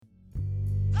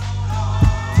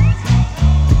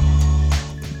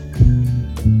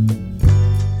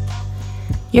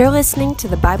You're listening to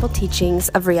the Bible teachings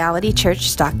of Reality Church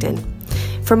Stockton.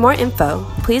 For more info,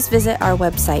 please visit our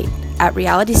website at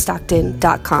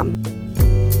realitystockton.com.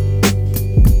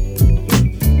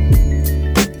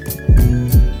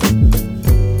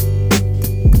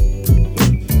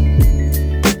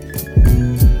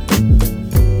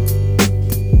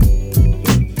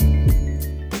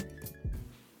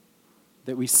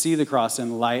 That we see the cross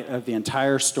in light of the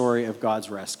entire story of God's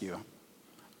rescue.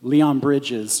 Leon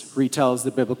Bridges retells the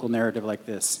biblical narrative like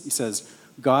this. He says,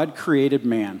 God created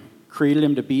man, created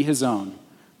him to be his own.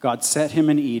 God set him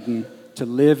in Eden to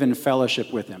live in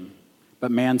fellowship with him.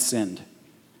 But man sinned.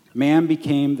 Man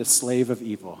became the slave of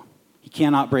evil. He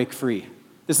cannot break free.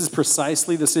 This is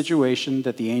precisely the situation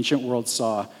that the ancient world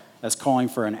saw as calling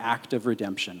for an act of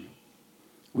redemption.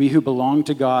 We who belong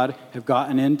to God have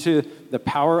gotten into the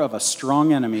power of a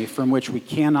strong enemy from which we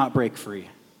cannot break free.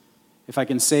 If I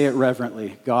can say it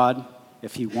reverently, God,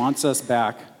 if he wants us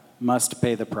back, must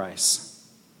pay the price.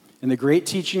 And the great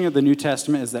teaching of the New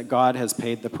Testament is that God has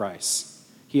paid the price.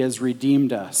 He has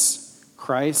redeemed us.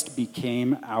 Christ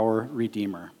became our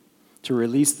Redeemer. To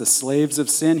release the slaves of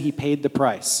sin, he paid the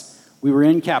price. We were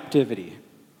in captivity.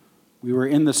 We were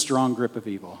in the strong grip of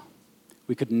evil.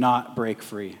 We could not break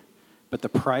free. But the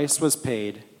price was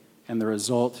paid, and the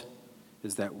result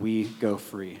is that we go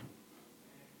free.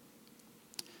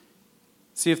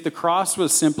 See, if the cross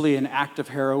was simply an act of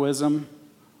heroism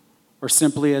or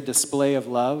simply a display of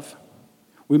love,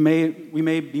 we may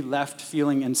be left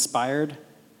feeling inspired,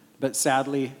 but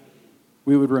sadly,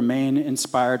 we would remain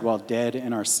inspired while dead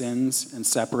in our sins and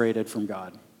separated from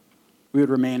God. We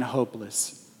would remain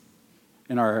hopeless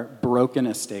in our broken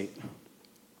estate.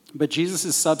 But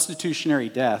Jesus' substitutionary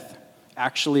death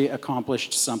actually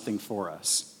accomplished something for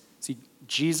us. See,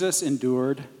 Jesus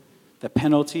endured the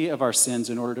penalty of our sins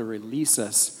in order to release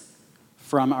us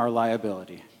from our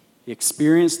liability. He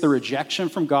experienced the rejection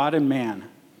from God and man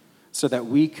so that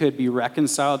we could be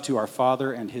reconciled to our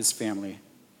Father and his family.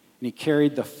 And he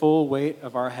carried the full weight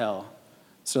of our hell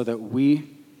so that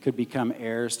we could become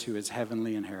heirs to his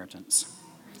heavenly inheritance.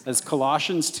 As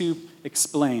Colossians 2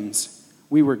 explains,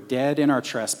 we were dead in our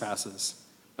trespasses,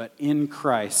 but in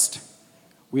Christ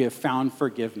we have found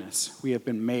forgiveness. We have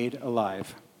been made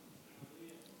alive.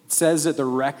 It says that the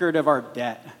record of our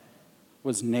debt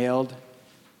was nailed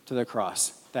to the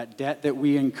cross. That debt that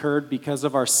we incurred because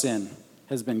of our sin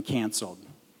has been canceled.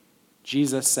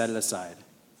 Jesus set it aside,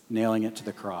 nailing it to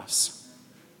the cross.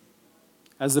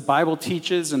 As the Bible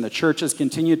teaches and the church has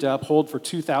continued to uphold for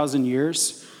 2,000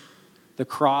 years, the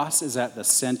cross is at the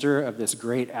center of this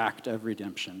great act of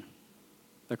redemption.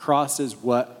 The cross is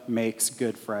what makes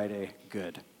Good Friday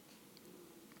good.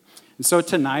 And so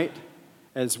tonight,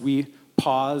 as we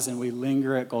pause and we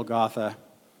linger at Golgotha,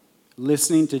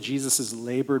 listening to Jesus'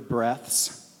 labored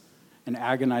breaths and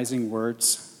agonizing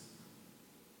words,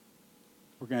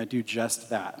 we're going to do just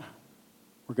that.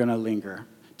 We're going to linger.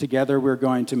 Together, we're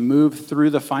going to move through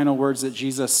the final words that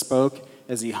Jesus spoke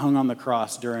as he hung on the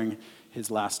cross during his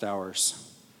last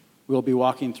hours. We'll be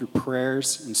walking through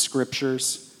prayers and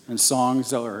scriptures and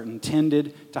songs that are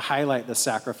intended to highlight the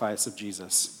sacrifice of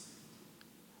Jesus.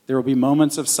 There will be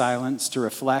moments of silence to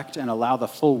reflect and allow the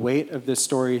full weight of this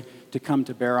story to come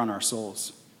to bear on our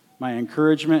souls. My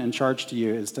encouragement and charge to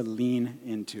you is to lean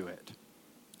into it.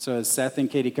 So as Seth and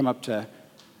Katie come up to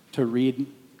read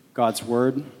God's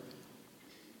word,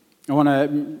 I want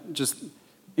to just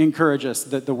encourage us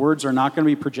that the words are not going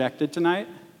to be projected tonight.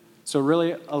 So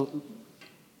really,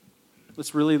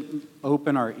 let's really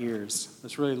open our ears.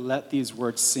 Let's really let these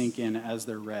words sink in as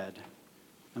they're read.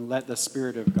 And let the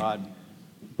Spirit of God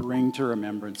bring to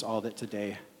remembrance all that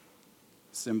today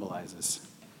symbolizes.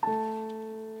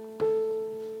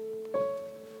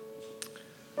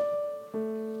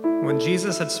 When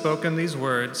Jesus had spoken these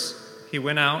words, he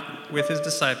went out with his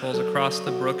disciples across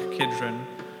the brook Kidron,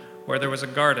 where there was a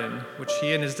garden which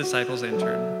he and his disciples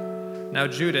entered. Now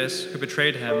Judas, who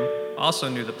betrayed him, also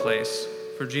knew the place,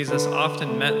 for Jesus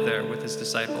often met there with his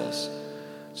disciples.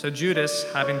 So Judas,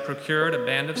 having procured a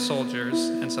band of soldiers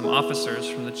and some officers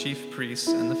from the chief priests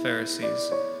and the Pharisees,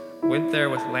 went there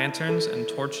with lanterns and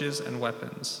torches and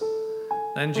weapons.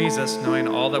 Then Jesus, knowing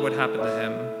all that would happen to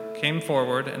him, came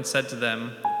forward and said to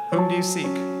them, "Whom do you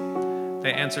seek?"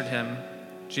 They answered him,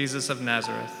 "Jesus of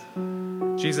Nazareth."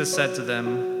 Jesus said to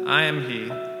them, "I am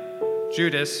he."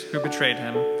 Judas, who betrayed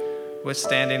him, was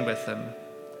standing with them.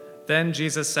 Then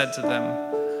Jesus said to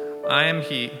them, "I am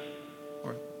he."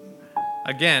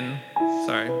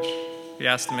 He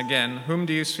asked them again, "Whom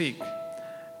do you seek?"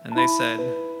 And they said,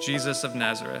 "Jesus of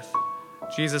Nazareth."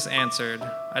 Jesus answered,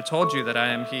 "I told you that I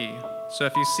am he. So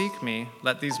if you seek me,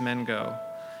 let these men go."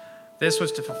 This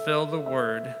was to fulfill the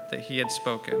word that he had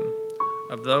spoken.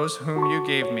 Of those whom you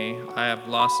gave me, I have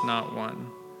lost not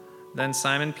one. Then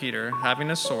Simon Peter,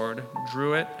 having a sword,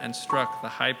 drew it and struck the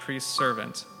high priest's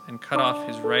servant and cut off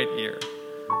his right ear.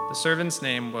 The servant's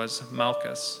name was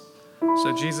Malchus.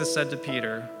 So Jesus said to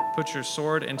Peter, "Put your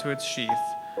sword into its sheath.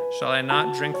 Shall I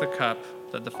not drink the cup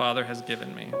that the Father has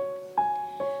given me?"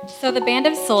 So the band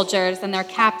of soldiers and their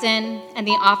captain and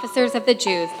the officers of the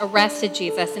Jews arrested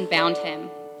Jesus and bound him.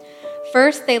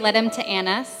 First, they led him to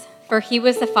Annas, for he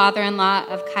was the father-in-law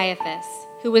of Caiaphas,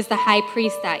 who was the high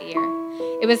priest that year.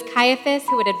 It was Caiaphas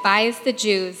who had advised the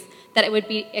Jews that it would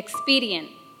be expedient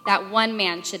that one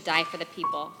man should die for the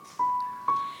people.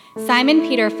 Simon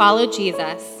Peter followed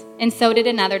Jesus, and so did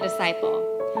another disciple.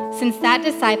 Since that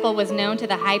disciple was known to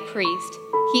the high priest,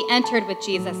 he entered with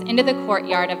Jesus into the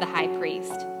courtyard of the high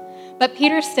priest. But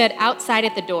Peter stood outside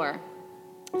at the door.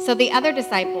 So the other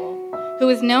disciple, who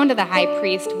was known to the high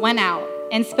priest, went out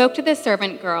and spoke to the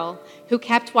servant girl who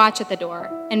kept watch at the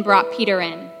door and brought Peter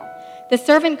in. The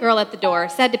servant girl at the door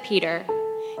said to Peter,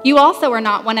 "You also are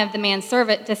not one of the man's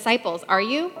servant disciples, are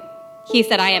you?" He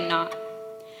said, "I am not."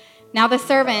 Now the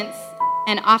servants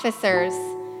and officers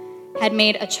had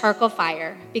made a charcoal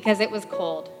fire because it was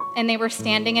cold, and they were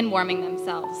standing and warming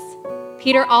themselves.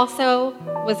 Peter also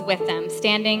was with them,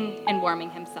 standing and warming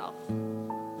himself.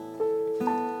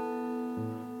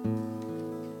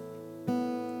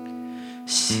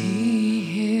 See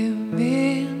him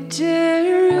in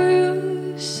Jerusalem,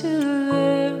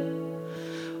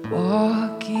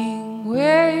 walking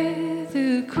where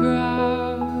the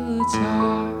crowds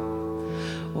are.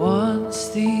 Once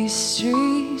these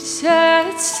streets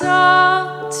had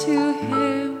sung to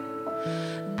him,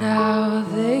 now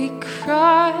they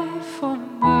cry for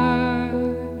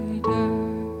murder.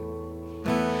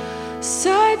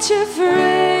 Such a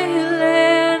frail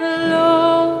and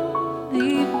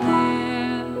lonely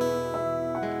man,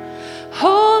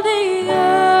 holding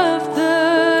up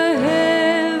the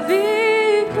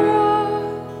heavy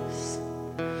cross.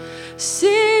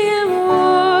 See him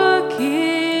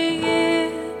walking in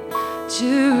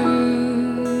Jerusalem,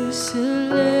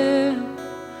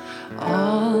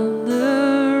 on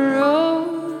the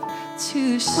road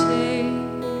to save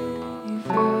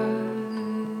us.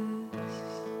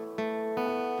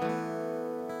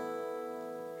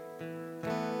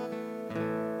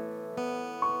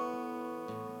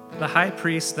 The high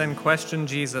priest then questioned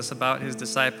Jesus about his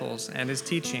disciples and his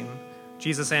teaching.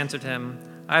 Jesus answered him,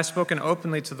 "I have spoken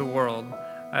openly to the world.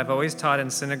 I have always taught in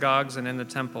synagogues and in the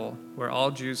temple, where all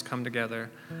Jews come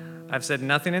together. I have said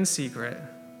nothing in secret.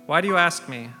 Why do you ask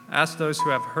me? Ask those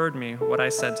who have heard me what I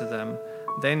said to them.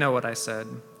 They know what I said."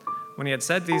 When he had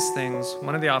said these things,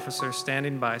 one of the officers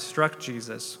standing by struck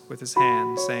Jesus with his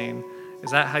hand, saying, "Is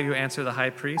that how you answer the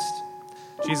high priest?"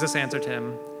 Jesus answered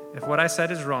him, "If what I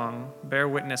said is wrong, bear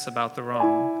witness about the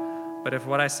wrong. But if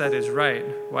what I said is right,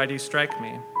 why do you strike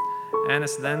me?"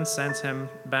 Annas then sent him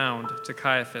bound to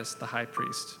Caiaphas, the high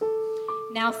priest.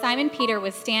 Now Simon Peter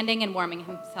was standing and warming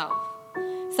himself.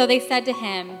 So they said to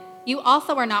him, "You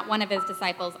also are not one of his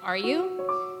disciples, are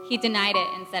you?" He denied it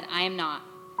and said, "I am not."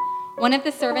 One of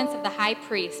the servants of the high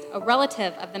priest, a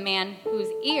relative of the man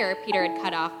whose ear Peter had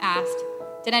cut off, asked,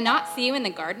 "Did I not see you in the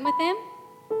garden with him?"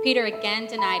 Peter again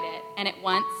denied it, and at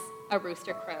once a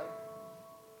rooster crowed.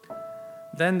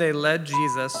 Then they led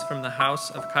Jesus from the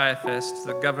house of Caiaphas to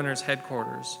the governor's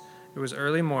headquarters. It was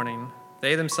early morning.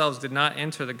 They themselves did not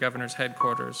enter the governor's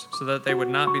headquarters, so that they would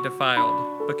not be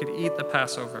defiled, but could eat the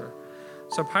Passover.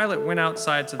 So Pilate went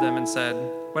outside to them and said,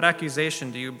 "What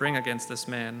accusation do you bring against this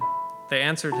man?" They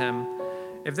answered him,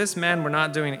 "If this man were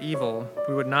not doing evil,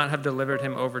 we would not have delivered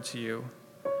him over to you."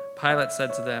 Pilate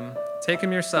said to them, "Take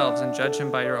him yourselves and judge him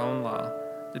by your own law."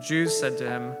 The Jews said to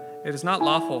him, "It is not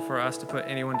lawful for us to put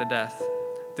anyone to death."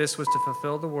 This was to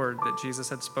fulfill the word that Jesus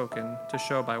had spoken, to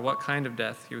show by what kind of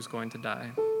death he was going to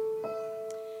die.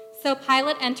 So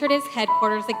Pilate entered his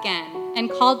headquarters again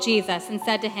and called Jesus and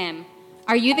said to him,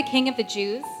 "Are you the king of the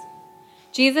Jews?"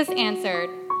 Jesus answered,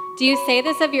 "Do you say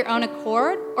this of your own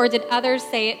accord, or did others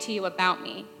say it to you about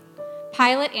me?"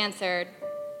 Pilate answered,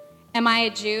 "Am I a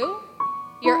Jew?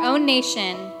 Your own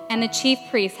nation and the chief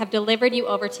priests have delivered you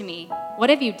over to me.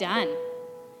 What have you done?"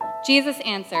 Jesus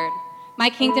answered, "My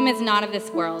kingdom is not of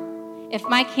this world. If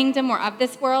my kingdom were of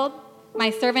this world, my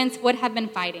servants would have been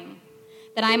fighting,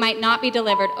 that I might not be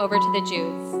delivered over to the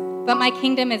Jews. But my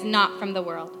kingdom is not from the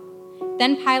world."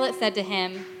 Then Pilate said to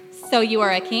him, "So you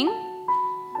are a king?"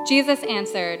 Jesus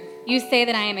answered, "You say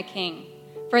that I am a king.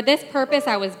 For this purpose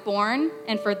I was born,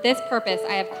 and for this purpose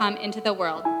I have come into the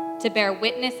world, to bear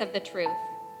witness of the truth.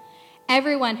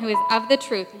 Everyone who is of the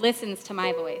truth listens to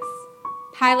my voice."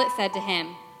 Pilate said to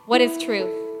him, What is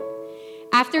truth?"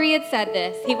 After he had said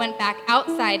this, he went back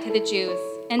outside to the Jews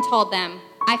and told them,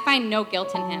 "I find no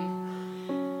guilt in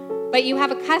him. But you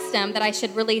have a custom that I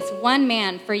should release one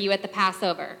man for you at the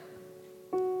Passover.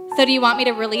 So do you want me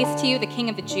to release to you the king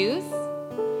of the Jews?"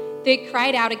 They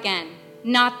cried out again,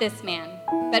 "Not this man,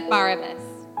 but Barabbas."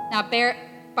 Now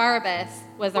Barabbas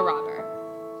was a robber.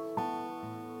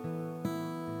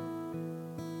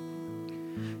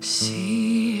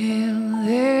 See him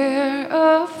there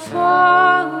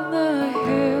upon the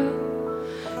hill,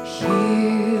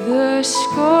 hear the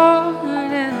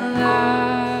scorn and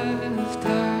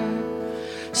laughter,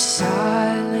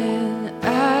 silent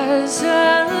as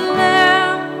a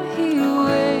lamb he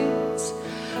waits,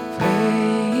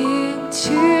 praying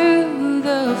to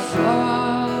the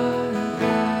Father.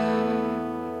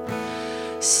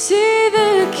 See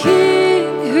the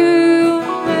King who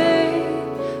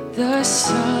made the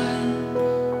sun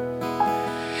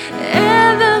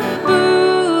and the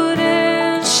moon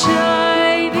and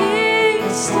shining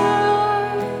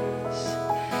stars.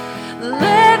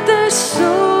 Let the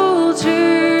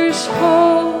soldiers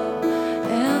hold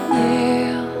and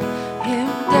nail him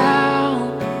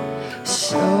down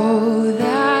so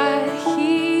that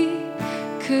he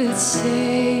could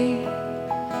save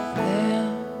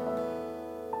them.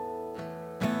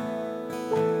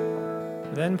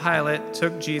 Then Pilate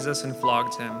took Jesus and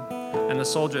flogged him, and the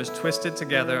soldiers twisted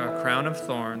together a crown of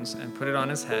thorns and put it on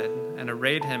his head, and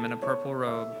arrayed him in a purple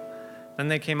robe. Then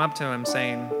they came up to him,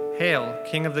 saying, "Hail,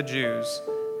 King of the Jews,"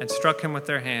 and struck him with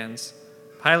their hands.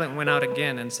 Pilate went out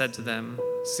again and said to them,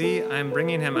 "See, I am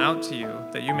bringing him out to you,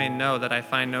 that you may know that I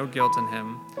find no guilt in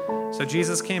him." So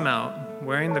Jesus came out,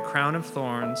 wearing the crown of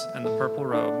thorns and the purple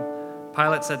robe.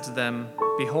 Pilate said to them,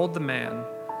 "Behold the man."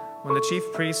 When the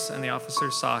chief priests and the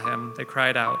officers saw him, they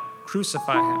cried out,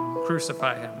 "Crucify him!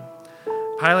 Crucify him!"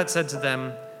 Pilate said to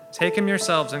them, "Take him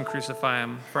yourselves and crucify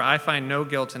him, for I find no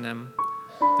guilt in him."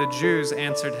 The Jews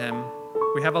answered him,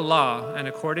 "We have a law, and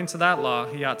according to that law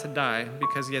he ought to die,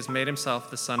 because he has made himself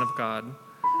the Son of God."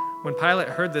 When Pilate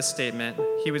heard this statement,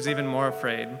 he was even more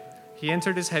afraid. He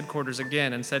entered his headquarters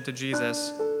again and said to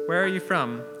Jesus, "Where are you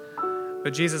from?"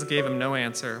 But Jesus gave him no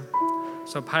answer.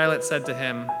 So Pilate said to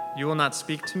him, "You will not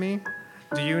speak to me?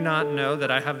 Do you not know that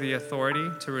I have the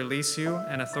authority to release you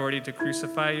and authority to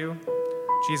crucify you?"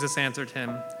 Jesus answered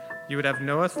him, "You would have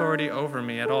no authority over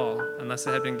me at all unless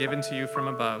it had been given to you from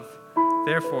above.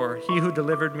 Therefore, he who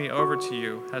delivered me over to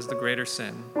you has the greater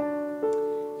sin."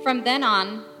 From then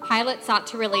on, Pilate sought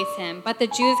to release him, but the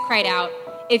Jews cried out,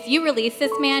 "If you release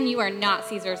this man, you are not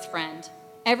Caesar's friend.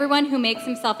 Everyone who makes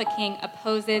himself a king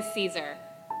opposes Caesar."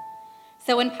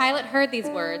 So when Pilate heard these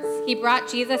words, he brought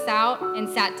Jesus out and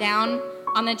sat down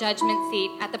on the judgment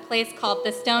seat at the place called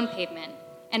the Stone Pavement,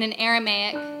 and in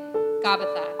Aramaic,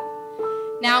 Gabbatha.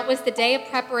 Now it was the day of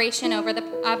preparation of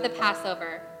the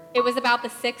Passover. It was about the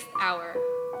 6th hour.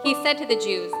 He said to the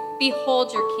Jews,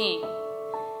 "Behold your king."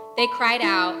 They cried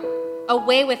out,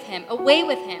 away with him,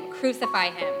 crucify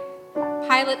him."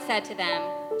 Pilate said to them,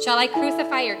 "Shall I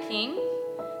crucify your king?"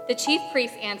 The chief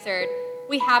priests answered,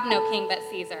 "We have no king but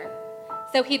Caesar."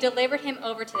 So he delivered him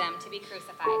over to them to be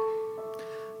crucified.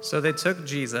 So they took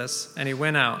Jesus, and he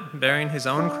went out, bearing his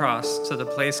own cross, to the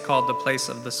place called the Place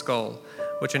of the Skull,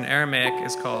 which in Aramaic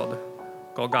is called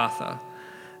Golgotha.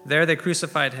 There they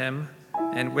crucified him,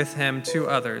 and with him 2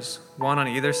 others, one on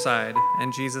either side,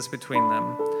 and Jesus between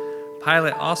them.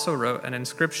 Pilate also wrote an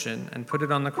inscription and put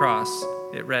it on the cross.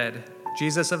 It read,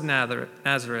 "Jesus of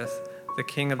Nazareth, the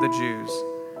King of the Jews."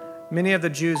 Many of the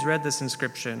Jews read this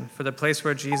inscription, for the place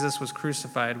where Jesus was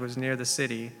crucified was near the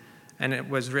city, and it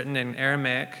was written in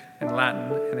Aramaic, in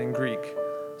Latin, and in Greek.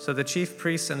 So the chief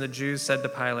priests and the Jews said to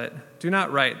Pilate, "Do not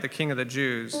write the King of the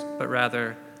Jews, but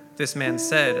rather, 'This man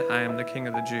said, I am the King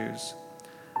of the Jews.'"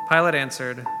 Pilate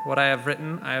answered, "What I have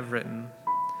written, I have written."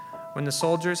 When the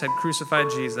soldiers had crucified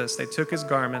Jesus, they took his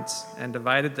garments and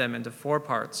divided them into 4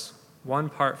 parts, 1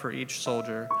 part for each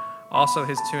soldier, also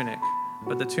his tunic.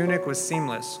 But the tunic was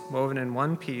seamless, woven in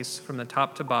one piece from the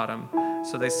top to bottom.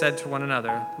 So they said to one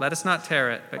another, "Let us not tear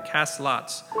it, but cast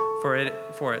lots for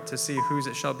it to see whose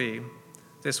it shall be."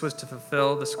 This was to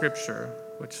fulfill the scripture,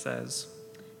 which says,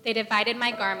 They divided my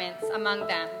garments among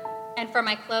them, and for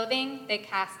my clothing they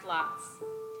cast lots.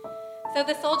 So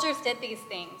the soldiers did these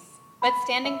things. But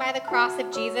standing by the cross of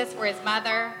Jesus were his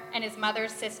mother and his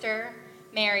mother's sister,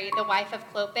 Mary, the wife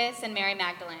of Clopas, and Mary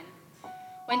Magdalene.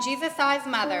 When Jesus saw his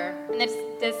mother and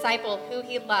the disciple who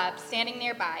he loved standing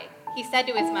nearby, he said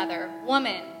to his mother,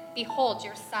 "Woman, behold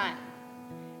your son."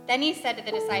 Then he said to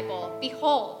the disciple,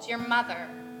 "Behold your mother."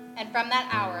 And from that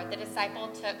hour, the disciple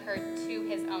took her to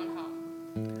his own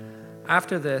home.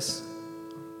 After this,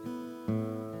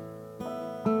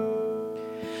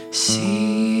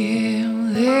 See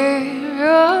him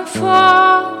there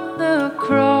upon the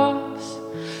cross,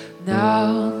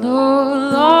 now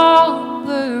no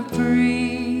longer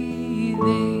breathing.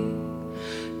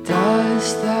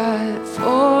 Dust that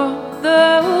formed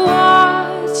the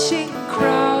watching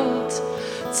crowds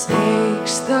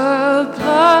takes the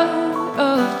blood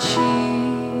of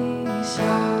Jesus.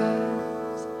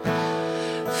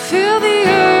 Feel the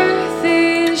earth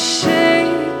is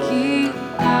shaking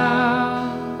now.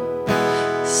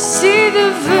 See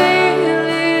the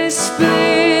veil is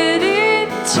split in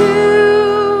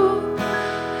two,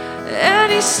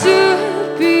 and he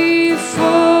stood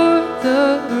before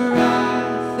the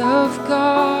wrath of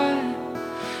God,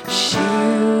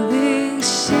 shielding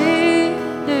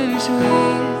sinners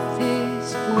with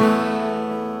his blood.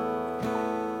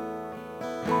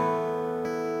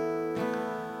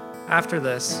 After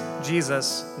this,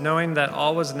 Jesus, knowing that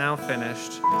all was now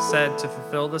finished, said to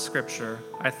fulfill the scripture,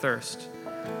 "I thirst."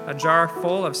 A jar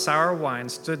full of sour wine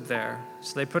stood there,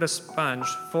 so they put a sponge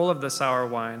full of the sour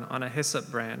wine on a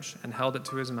hyssop branch and held it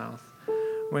to his mouth.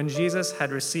 When Jesus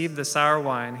had received the sour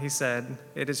wine, he said,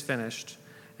 "It is finished,"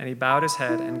 and he bowed his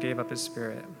head and gave up his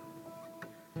spirit.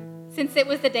 Since it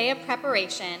was the day of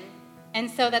preparation, and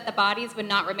so that the bodies would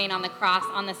not remain on the cross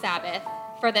on the Sabbath,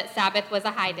 for that Sabbath was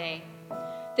a high day,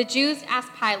 the Jews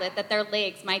asked Pilate that their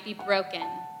legs might be broken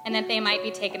and that they might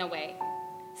be taken away.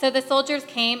 So the soldiers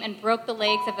came and broke the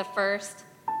legs of the first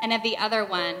and of the other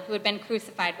one who had been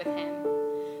crucified with him.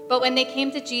 But when they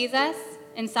came to Jesus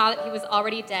and saw that he was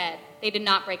already dead, they did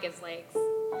not break his legs.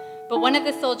 But one of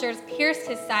the soldiers pierced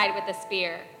his side with a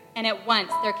spear, and at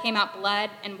once there came out blood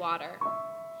and water.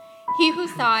 He who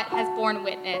saw it has borne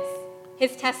witness.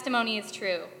 His testimony is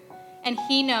true, and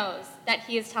he knows that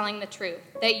he is telling the truth,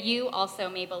 that you also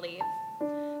may believe.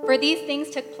 For these things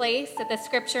took place that the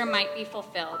scripture might be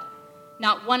fulfilled.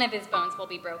 Not one of his bones will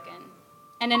be broken.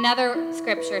 And another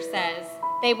scripture says,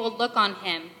 they will look on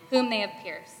him whom they have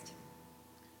pierced.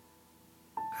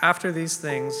 After these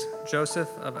things, Joseph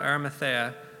of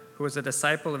Arimathea, who was a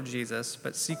disciple of Jesus,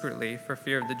 but secretly for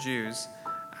fear of the Jews,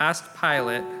 asked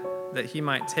Pilate that he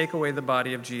might take away the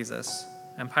body of Jesus.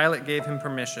 And Pilate gave him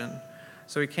permission.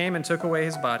 So he came and took away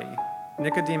his body.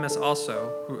 Nicodemus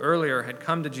also, who earlier had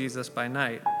come to Jesus by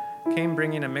night, came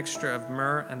bringing a mixture of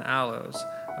myrrh and aloes,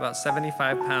 about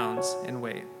 75 pounds in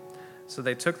weight. So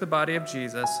they took the body of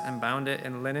Jesus and bound it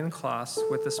in linen cloths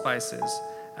with the spices,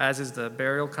 as is the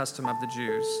burial custom of the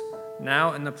Jews.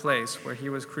 Now in the place where he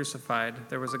was crucified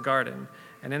there was a garden,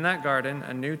 and in that garden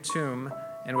a new tomb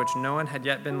in which no one had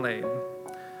yet been laid.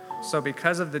 So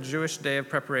because of the Jewish day of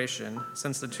preparation,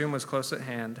 since the tomb was close at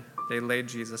hand, they laid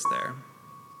Jesus there.